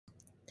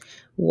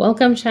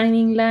Welcome,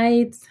 Shining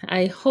Lights.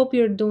 I hope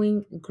you're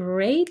doing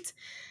great.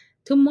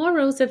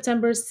 Tomorrow,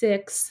 September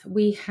 6th,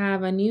 we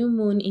have a new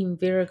moon in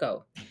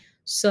Virgo.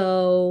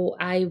 So,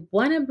 I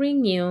want to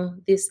bring you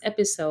this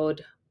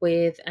episode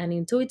with an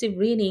intuitive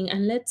reading,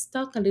 and let's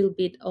talk a little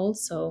bit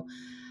also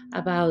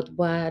about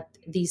what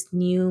this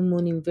new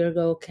moon in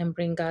Virgo can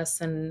bring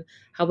us and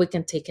how we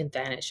can take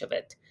advantage of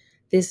it.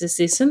 This is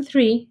season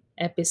 3,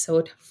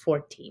 episode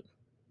 14.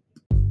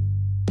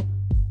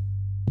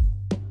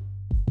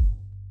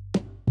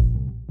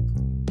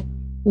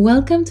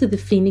 Welcome to the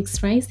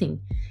Phoenix Rising,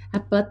 a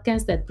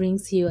podcast that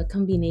brings you a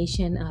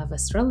combination of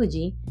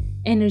astrology,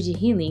 energy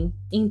healing,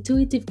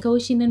 intuitive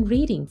coaching, and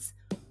readings,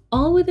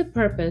 all with the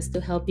purpose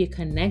to help you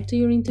connect to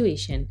your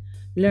intuition,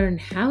 learn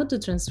how to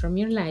transform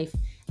your life,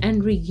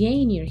 and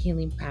regain your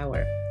healing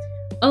power.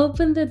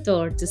 Open the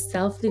door to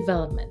self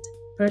development,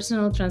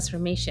 personal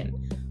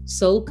transformation,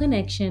 soul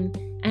connection,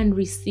 and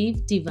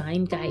receive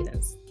divine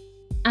guidance.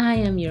 I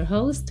am your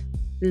host,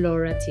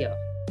 Laura Teo.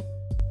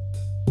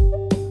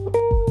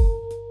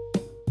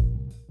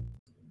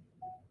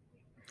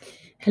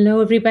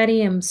 Hello,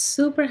 everybody. I'm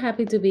super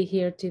happy to be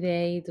here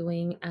today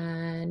doing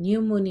a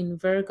new moon in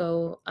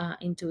Virgo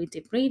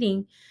intuitive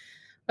reading.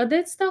 But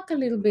let's talk a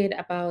little bit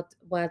about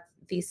what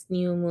this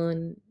new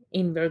moon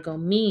in Virgo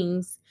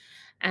means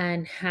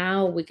and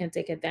how we can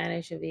take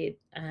advantage of it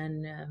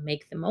and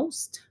make the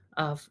most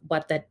of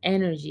what that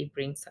energy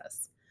brings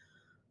us.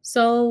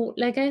 So,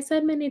 like I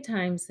said many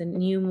times, the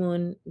new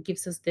moon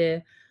gives us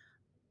the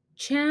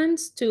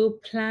chance to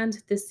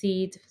plant the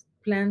seed,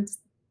 plant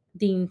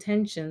the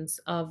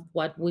intentions of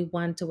what we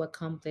want to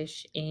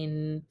accomplish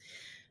in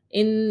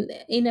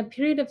a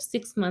period of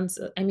 6 months.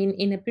 I mean,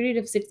 in a period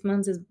of 6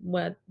 months is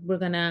what we're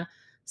gonna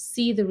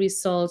see the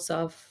results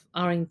of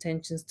our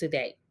intentions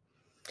today.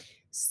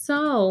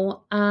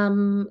 So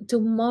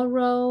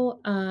tomorrow,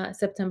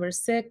 September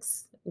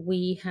 6th,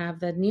 we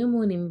have the new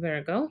moon in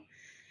Virgo.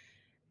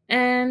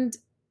 And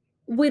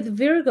with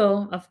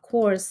Virgo, of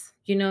course,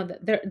 you know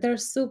that they're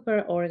super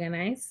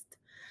organized.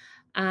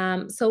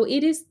 So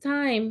it is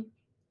time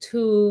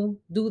to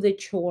do the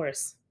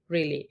chores,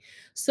 really.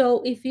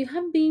 So if you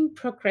have been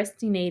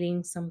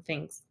procrastinating some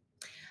things,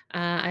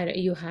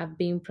 you have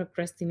been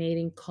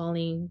procrastinating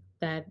calling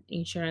that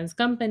insurance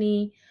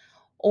company,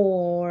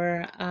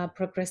 or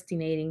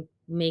procrastinating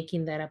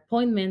making that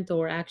appointment,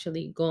 or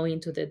actually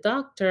going to the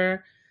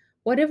doctor,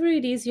 whatever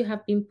it is you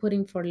have been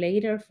putting for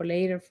later, for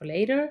later, for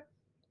later.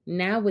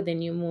 Now with the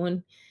new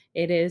moon,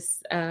 it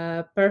is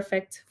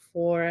perfect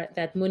for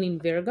that moon in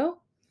Virgo.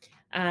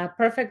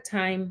 Perfect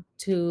time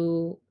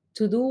to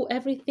do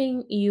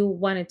everything you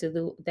wanted to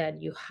do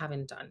that you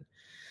haven't done.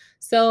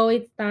 So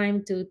it's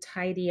time to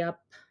tidy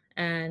up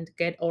and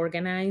get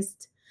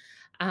organized.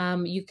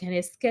 You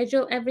can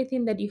schedule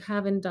everything that you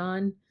haven't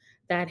done,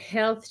 that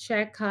health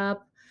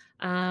checkup,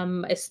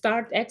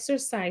 start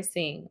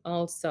exercising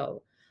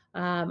also.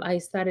 I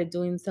started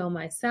doing so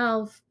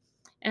myself,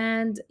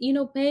 and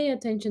pay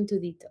attention to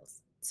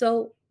details.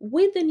 So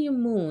with the new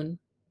moon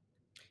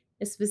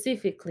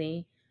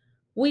specifically,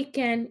 we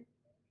can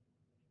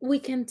we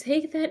can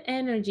take that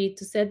energy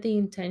to set the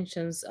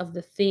intentions of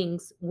the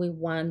things we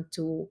want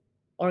to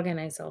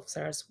organize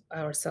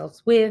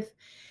ourselves with,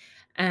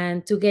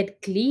 and to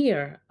get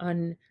clear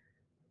on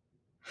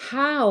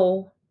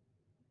how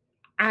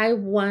I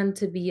want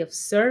to be of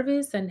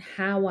service and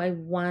how I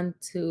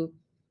want to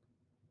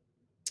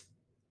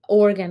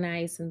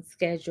organize and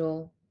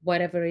schedule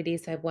whatever it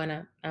is I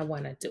wanna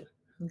do.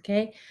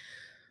 Okay,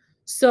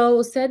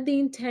 so set the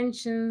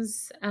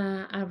intentions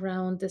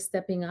around the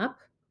stepping up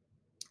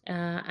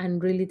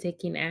and really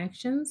taking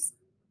actions,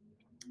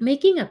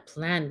 making a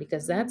plan,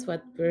 because that's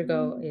what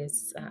Virgo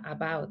is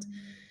about.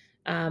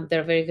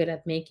 They're very good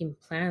at making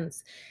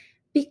plans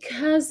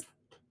because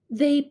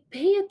they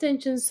pay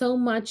attention so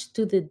much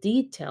to the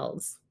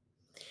details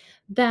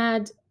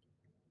that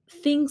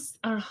things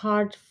are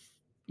hard,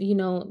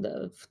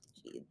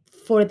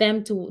 for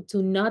them to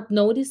not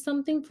notice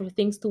something, for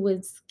things to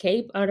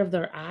escape out of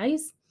their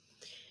eyes.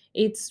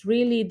 It's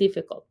really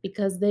difficult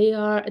because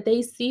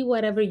they see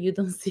whatever you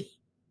don't see.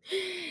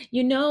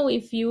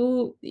 If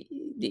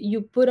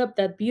you put up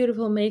that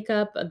beautiful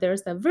makeup,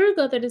 there's a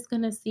Virgo that is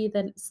going to see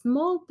that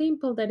small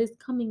pimple that is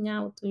coming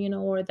out,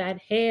 or that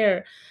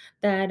hair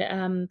that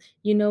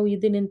you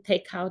didn't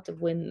take out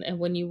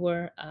when you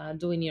were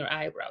doing your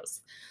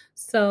eyebrows.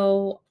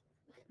 So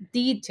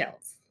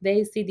details,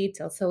 they see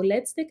details. So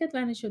let's take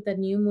advantage of that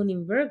new moon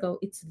in Virgo.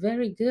 It's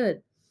very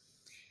good.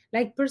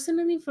 Like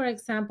personally, for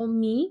example,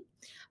 me,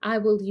 I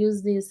will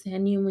use this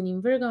new moon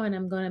in Virgo, and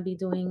I'm gonna be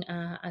doing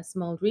a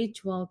small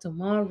ritual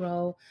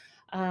tomorrow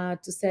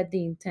to set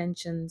the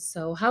intention.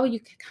 So how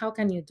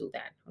can you do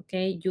that?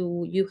 Okay,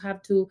 you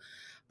have to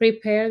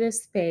prepare the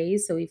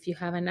space. So if you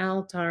have an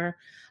altar,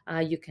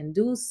 you can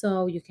do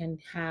so. You can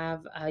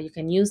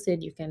use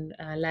it. You can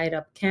light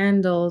up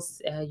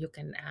candles. You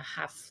can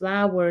have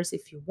flowers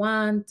if you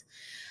want.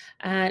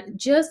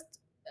 Just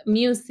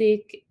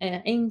music,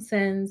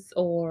 incense,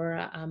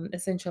 or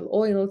essential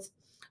oils,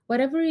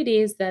 whatever it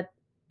is that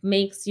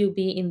makes you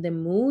be in the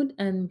mood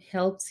and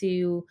helps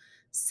you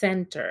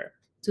center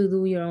to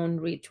do your own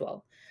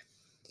ritual.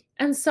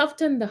 And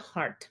soften the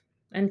heart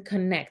and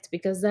connect,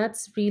 because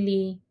that's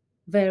really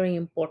very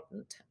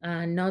important.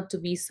 Not to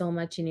be so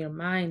much in your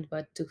mind,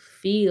 but to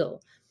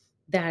feel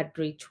that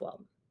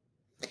ritual.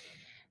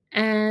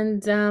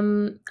 And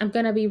I'm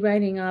going to be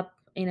writing up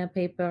in a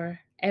paper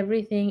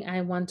everything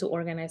I want to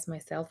organize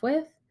myself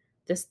with,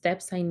 the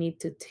steps I need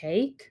to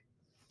take,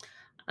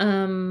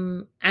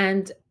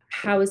 and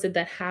how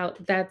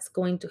that's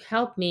going to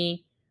help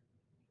me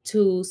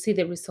to see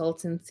the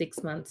results in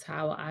 6 months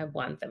how I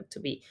want them to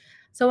be.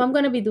 So I'm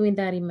going to be doing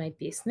that in my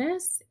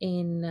business,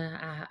 in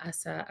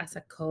as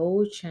a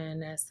coach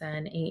and as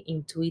an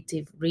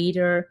intuitive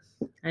reader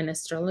and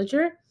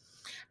astrologer.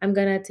 I'm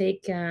going to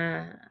take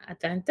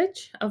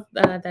advantage of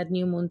that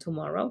new moon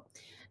tomorrow,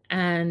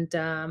 and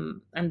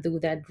do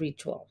that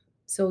ritual.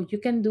 So you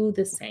can do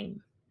the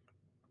same.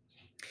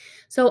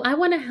 So I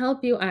want to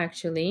help you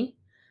actually,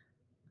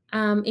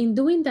 in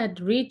doing that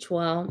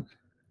ritual.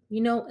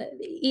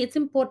 It's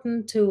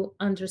important to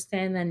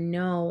understand and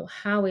know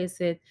how is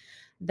it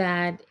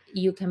that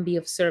you can be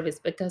of service,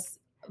 because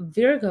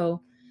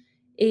Virgo,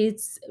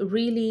 it's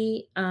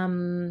really,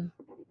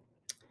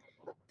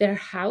 their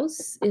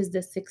house is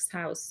the sixth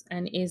house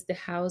and is the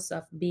house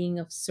of being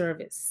of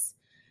service,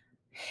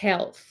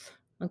 health,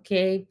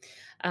 okay,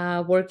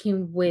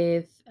 working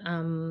with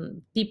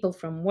people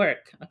from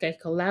work, okay,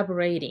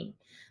 collaborating.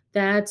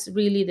 That's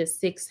really the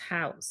sixth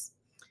house.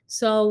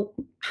 So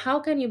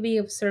how can you be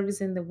of service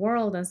in the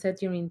world and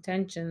set your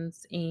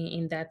intentions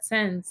in that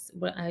sense?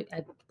 Well, I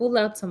pull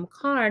out some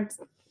cards.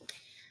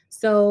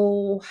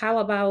 So how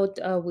about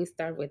we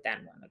start with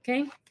that one,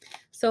 okay?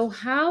 So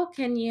how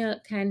can you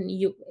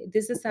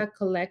this is a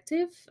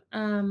collective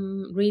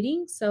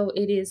reading, so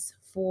it is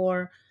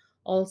for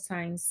all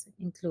signs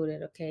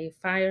included, okay?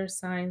 Fire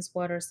signs,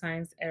 water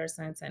signs, air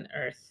signs, and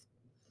earth.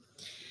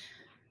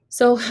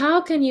 So how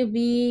can you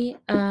be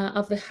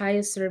of the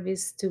highest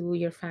service to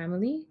your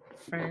family,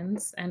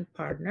 friends, and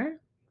partner?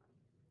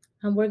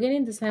 And we're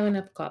getting the Seven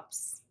of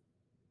Cups.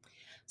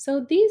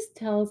 So this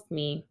tells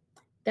me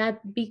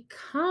that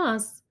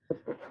because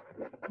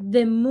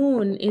the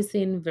moon is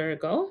in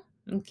Virgo,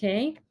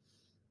 okay?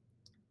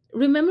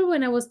 Remember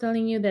when I was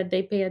telling you that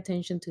they pay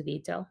attention to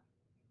detail?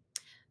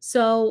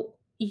 So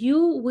you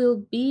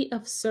will be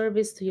of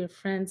service to your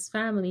friends,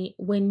 family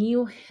when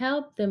you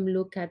help them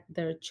look at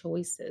their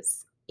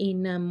choices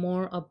in a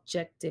more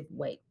objective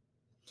way.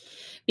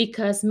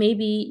 Because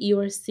maybe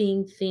you're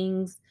seeing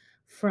things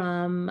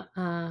from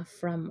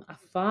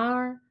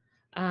afar.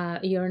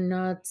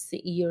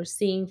 You're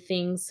seeing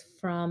things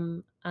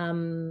from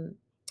a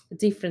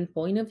different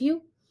point of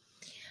view,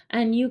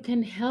 and you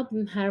can help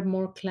them have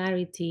more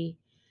clarity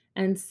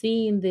and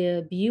seeing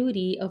the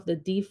beauty of the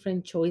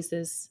different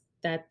choices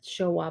that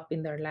show up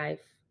in their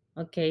life,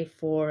 okay,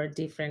 for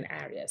different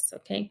areas,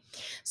 okay.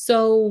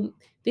 So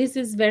this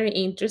is very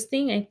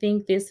interesting. I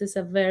think this is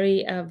a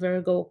very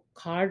Virgo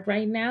card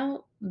right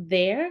now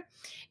there,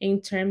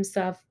 in terms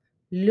of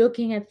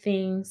looking at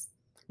things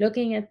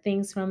looking at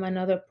things from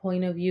another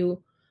point of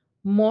view,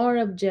 more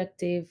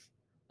objective,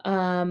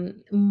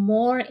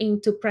 more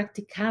into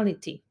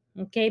practicality,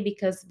 okay,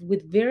 because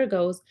with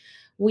Virgos,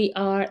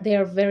 they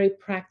are very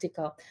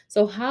practical.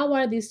 So how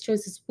are these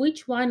choices?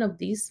 Which one of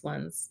these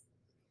ones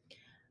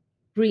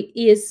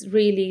is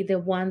really the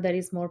one that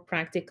is more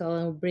practical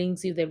and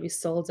brings you the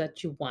results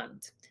that you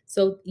want?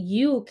 So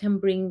you can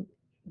bring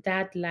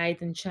that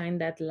light and shine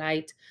that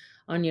light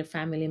on your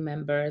family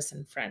members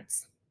and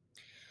friends.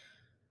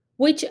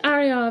 Which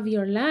area of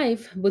your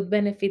life would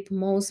benefit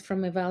most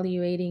from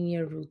evaluating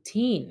your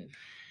routine?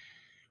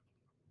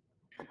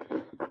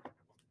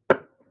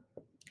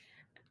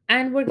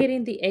 And we're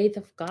getting the Eight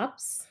of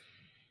Cups,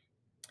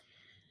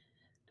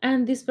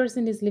 and this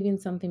person is leaving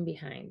something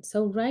behind.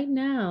 So right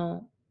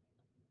now,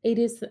 it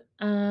is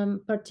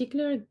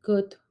particular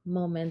good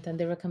moment, and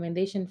the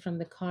recommendation from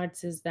the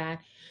cards is that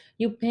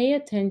you pay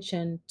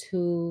attention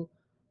to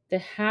the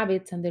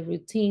habits and the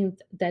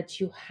routines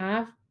that you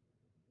have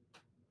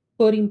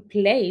put in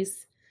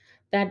place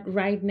that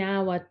right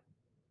now are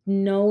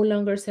no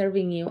longer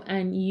serving you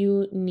and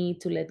you need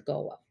to let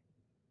go of.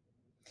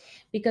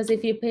 Because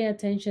if you pay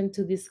attention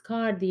to this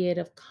card, the Eight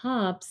of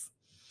Cups,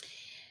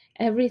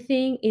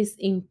 everything is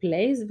in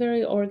place,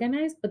 very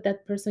organized, but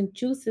that person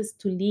chooses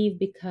to leave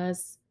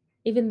because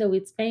even though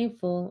it's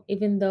painful,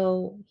 even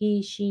though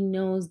she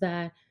knows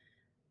that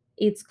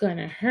it's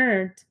gonna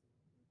hurt,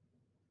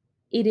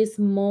 it is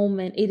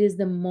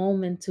the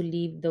moment to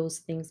leave those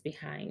things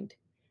behind.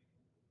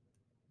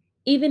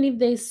 Even if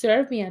they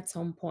serve me at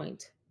some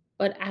point,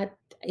 but at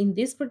in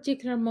this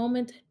particular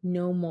moment,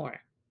 no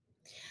more.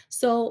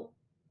 So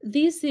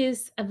this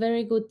is a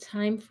very good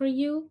time for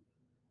you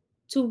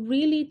to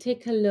really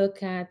take a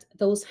look at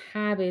those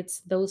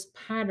habits, those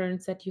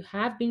patterns that you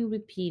have been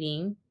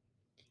repeating,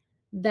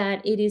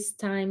 that it is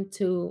time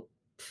to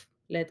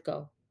let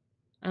go.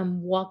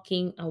 I'm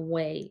walking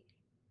away.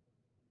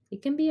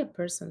 It can be a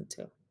person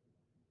too.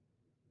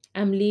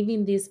 I'm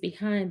leaving this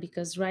behind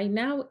because right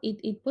now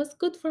it was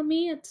good for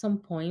me at some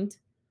point,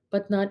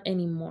 but not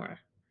anymore.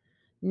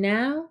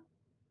 Now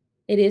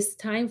it is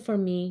time for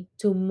me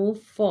to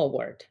move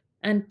forward.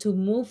 And to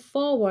move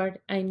forward,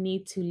 I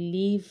need to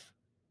leave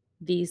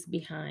this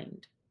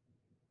behind,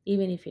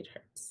 even if it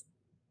hurts.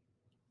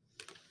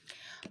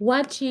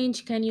 What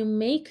change can you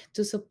make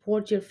to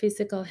support your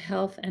physical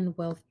health and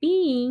well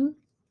being?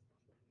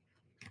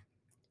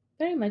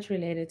 Very much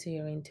related to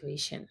your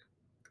intuition.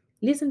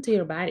 Listen to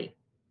your body.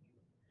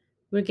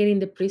 We're getting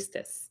the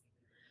priestess.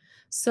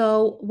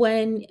 So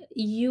when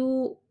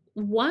you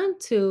want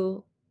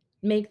to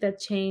make that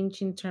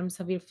change in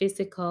terms of your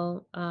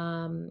physical,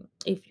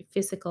 if your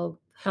physical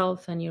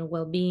health and your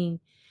well-being,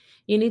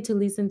 you need to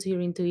listen to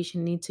your intuition.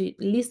 You need to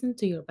listen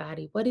to your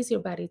body. What is your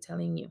body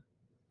telling you?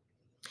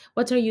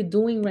 What are you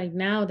doing right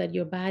now that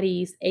your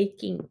body is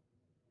aching?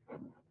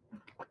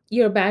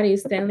 Your body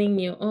is telling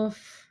you, oh,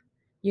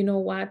 you know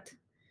what?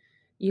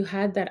 You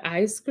had that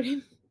ice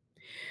cream,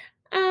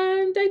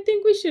 and I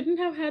think we shouldn't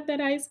have had that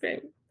ice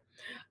cream.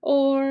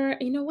 Or,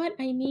 you know what?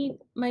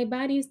 My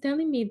body is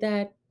telling me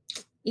that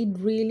it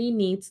really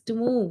needs to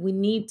move. We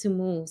need to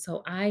move.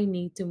 So I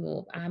need to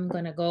move. I'm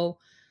going to go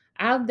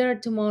out there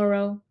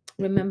tomorrow.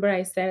 Remember,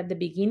 I said at the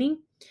beginning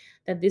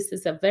that this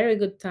is a very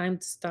good time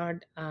to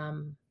start,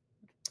 go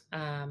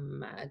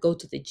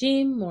to the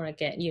gym or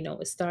again,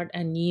 start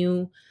a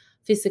new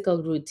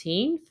physical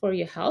routine for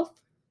your health.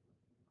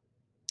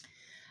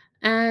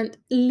 And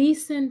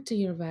listen to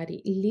your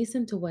body,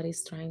 listen to what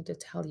it's trying to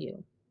tell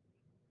you.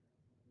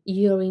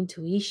 Your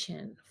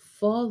intuition,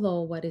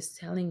 follow what it's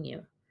telling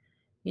you.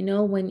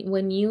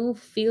 When you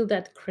feel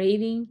that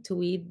craving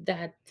to eat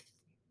that,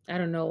 I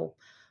don't know,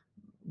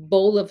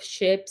 bowl of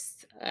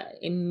chips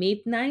in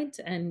midnight,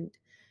 and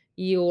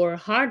your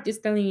heart is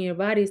telling you, your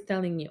body is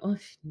telling you, oh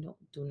no,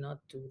 do not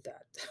do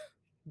that.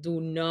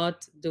 Do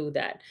not do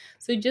that.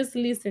 So just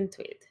listen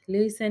to it.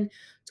 Listen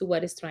to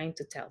what it's trying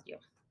to tell you.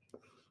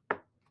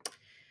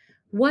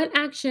 What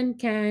action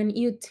can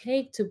you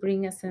take to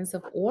bring a sense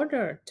of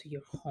order to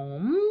your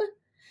home?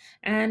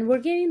 And we're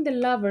getting the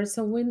lovers.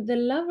 So when the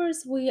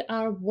lovers, we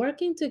are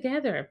working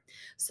together.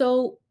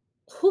 So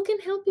who can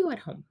help you at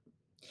home?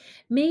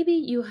 Maybe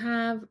you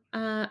have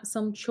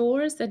some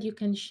chores that you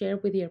can share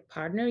with your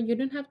partner. You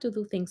don't have to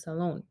do things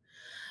alone.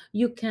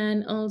 You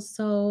can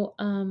also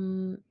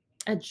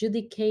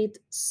adjudicate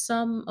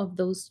some of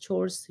those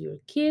chores to your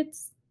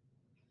kids.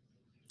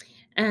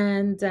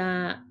 And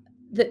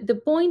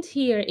the point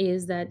here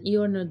is that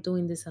you're not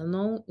doing this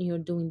alone. You're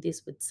doing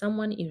this with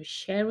someone. You're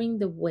sharing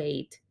the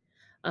weight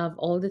of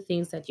all the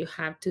things that you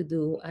have to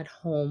do at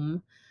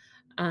home,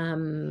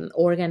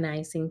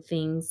 organizing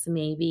things,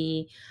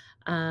 maybe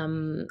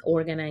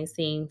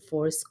organizing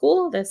for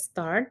school that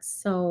starts.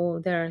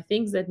 So there are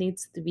things that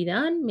needs to be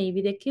done.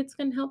 Maybe the kids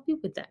can help you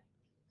with that.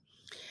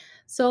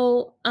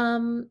 So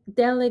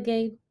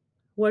delegate,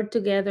 work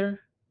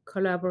together,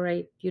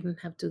 collaborate. You don't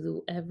have to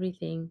do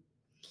everything,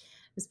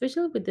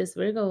 especially with this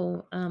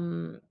Virgo.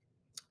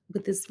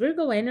 With this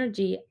Virgo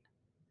energy,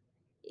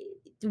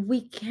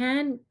 we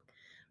can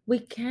we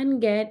can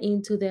get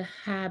into the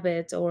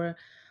habit or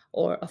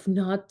of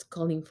not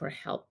calling for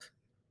help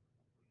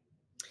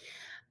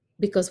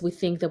because we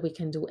think that we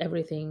can do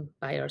everything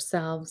by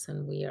ourselves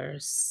and we are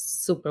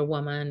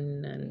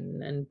superwoman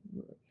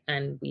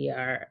and we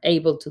are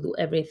able to do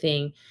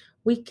everything.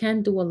 We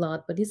can do a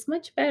lot, but it's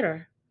much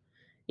better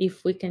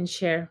if we can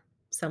share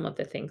some of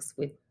the things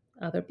with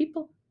other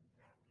people.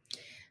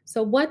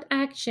 So what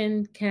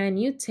action can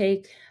you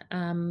take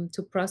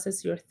to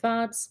process your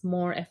thoughts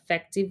more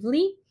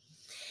effectively?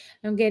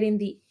 I'm getting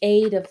the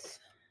Eight of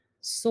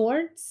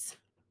Swords.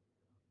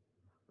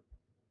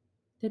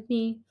 Let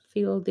me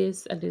feel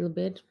this a little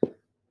bit.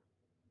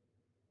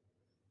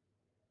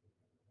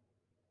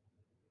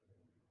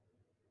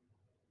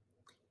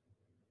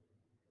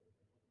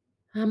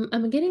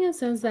 I'm getting a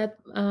sense that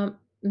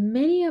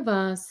many of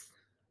us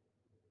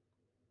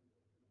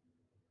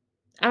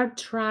are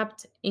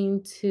trapped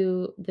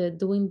into the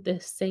doing the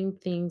same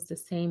things the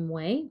same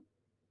way,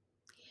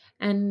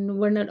 and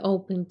we're not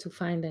open to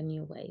find a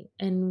new way.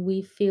 And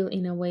we feel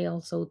in a way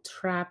also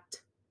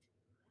trapped.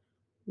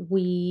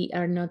 We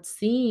are not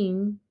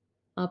seeing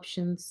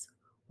options.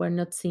 We're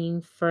not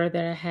seeing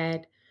further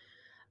ahead.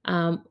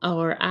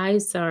 Our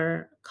eyes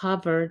are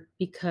covered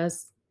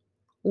because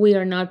we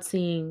are not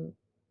seeing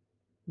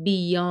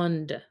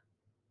beyond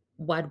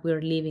what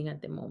we're living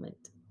at the moment.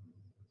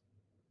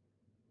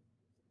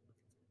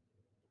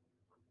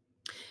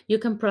 You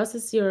can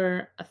process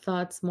your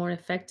thoughts more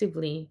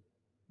effectively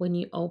when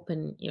you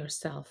open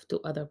yourself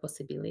to other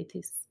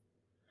possibilities.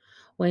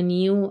 When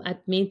you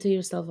admit to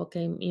yourself,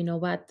 okay, you know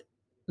what?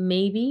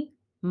 Maybe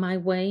my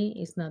way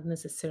is not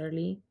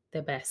necessarily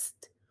the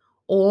best.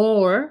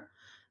 Or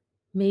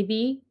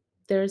maybe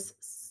there's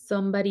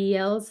somebody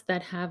else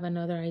that have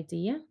another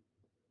idea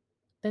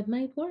that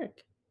might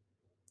work.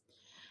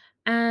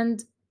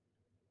 And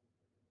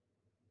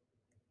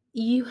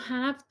you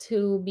have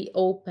to be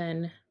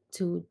open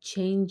to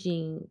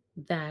changing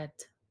that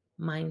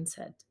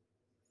mindset.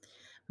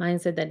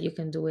 mindset that you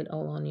can do it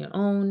all on your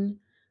own,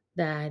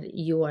 that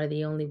you are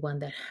the only one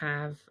that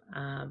have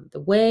the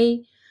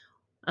way,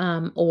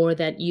 or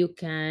that you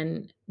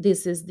can,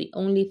 this is the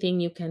only thing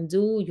you can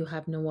do, you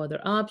have no other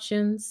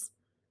options,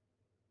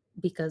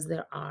 because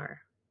there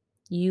are.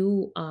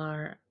 You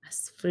are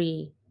as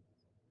free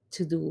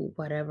to do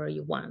whatever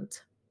you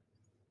want.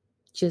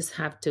 Just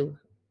have to,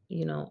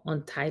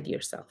 untie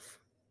yourself.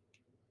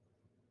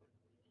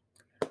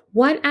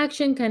 What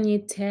action can you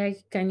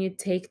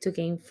take to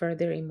gain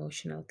further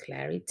emotional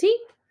clarity?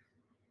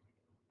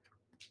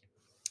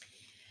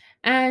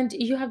 And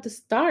you have to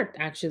start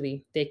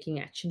actually taking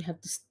action. You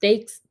have to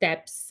take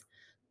steps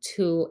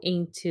to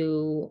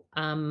into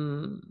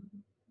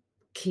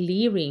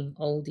clearing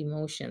old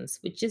emotions,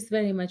 which is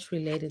very much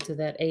related to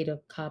that Eight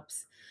of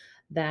Cups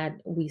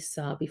that we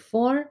saw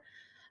before.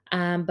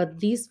 But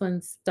this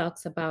one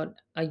talks about,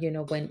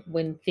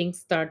 when things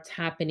start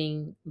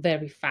happening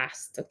very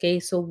fast. Okay,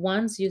 so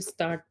once you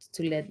start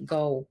to let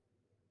go,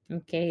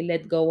 okay,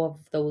 let go of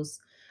those,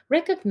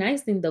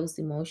 recognizing those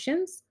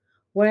emotions,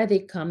 where are they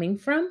coming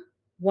from,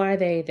 why are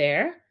they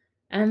there,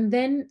 and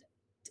then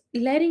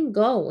letting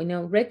go,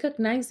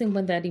 recognizing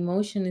when that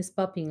emotion is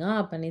popping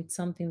up and it's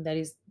something that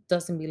is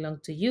doesn't belong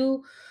to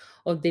you,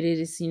 or that it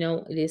is,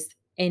 it is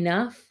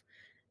enough.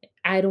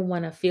 I don't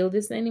want to feel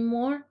this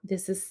anymore.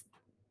 This is,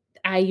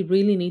 I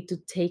really need to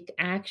take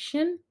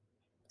action,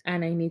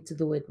 and I need to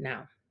do it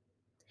now.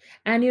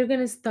 And you're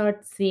going to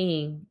start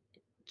seeing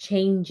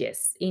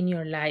changes in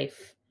your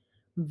life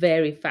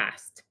very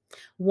fast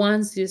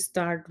once you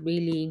start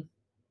really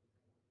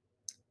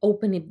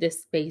opening the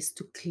space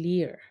to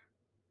clear.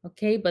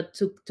 Okay, but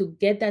to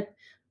get that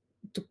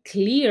to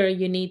clear,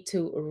 you need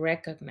to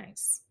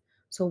recognize.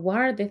 So what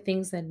are the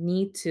things that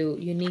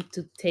you need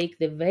to take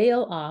the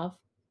veil off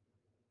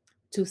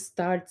to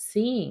start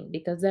seeing?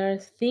 Because there are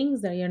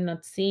things that you're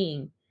not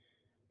seeing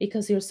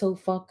because you're so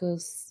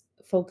focused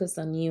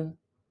on you,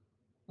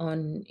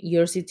 on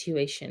your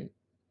situation.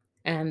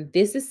 And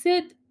this is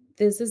it.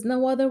 This is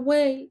no other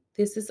way.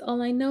 This is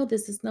all I know.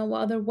 This is no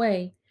other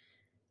way.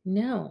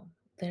 No,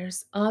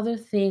 there's other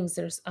things,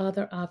 there's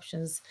other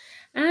options.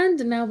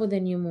 And now with the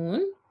new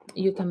moon,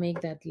 you can make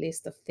that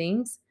list of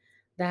things,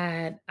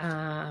 that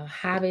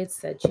habits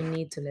that you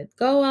need to let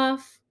go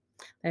of,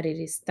 that it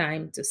is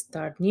time to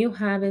start new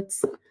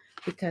habits,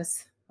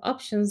 because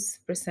options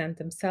present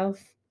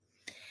themselves.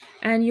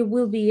 And you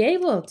will be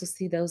able to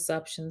see those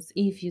options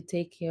if you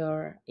take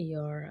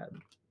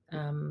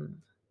um,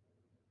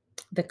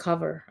 the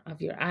cover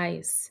of your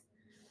eyes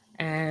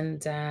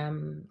and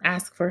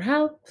ask for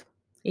help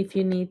if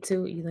you need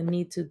to. You don't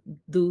need to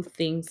do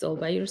things all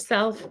by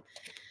yourself.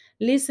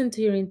 Listen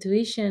to your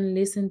intuition,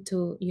 listen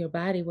to your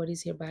body. What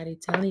is your body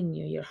telling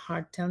you, your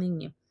heart telling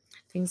you?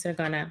 Things are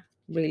gonna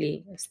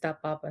really step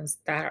up and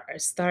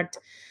start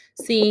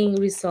seeing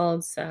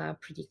results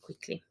pretty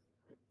quickly.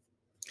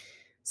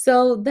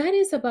 So that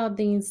is about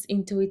this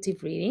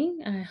intuitive reading.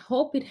 I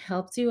hope it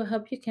helps you. I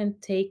hope you can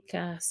take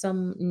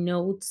some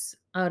notes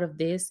out of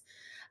this,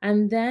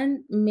 and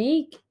then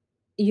make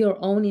your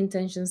own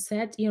intentions,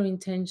 set your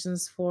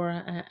intentions for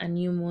a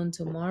new moon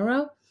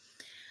tomorrow.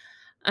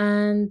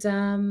 And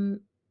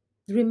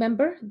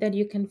remember that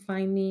you can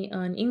find me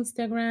on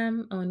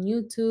Instagram, on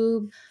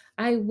YouTube.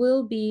 I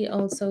will be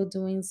also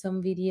doing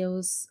some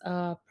videos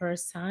per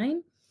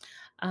sign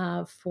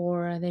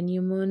for the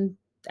new moon.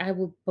 I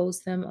will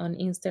post them on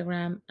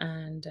Instagram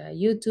and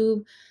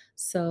YouTube.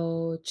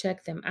 So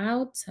check them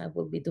out. I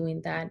will be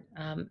doing that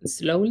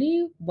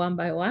slowly, one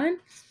by one.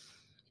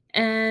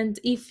 And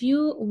if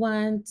you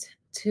want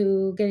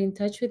to get in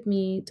touch with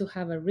me to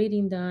have a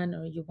reading done,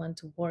 or you want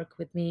to work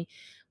with me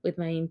with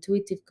my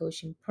intuitive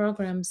coaching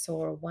programs,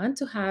 or want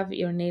to have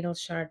your natal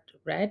chart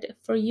read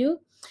for you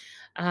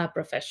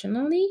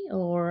professionally,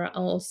 or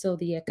also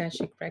the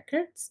Akashic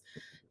Records,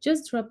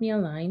 just drop me a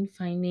line.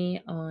 Find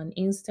me on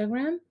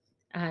Instagram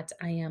at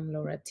I am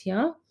Laura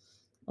Tio,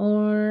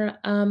 or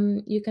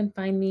you can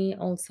find me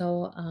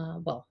also,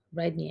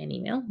 write me an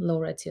email,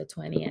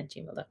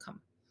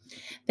 lauratio20@gmail.com.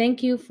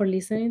 Thank you for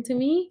listening to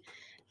me,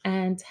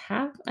 and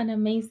have an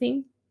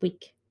amazing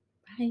week.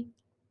 Bye.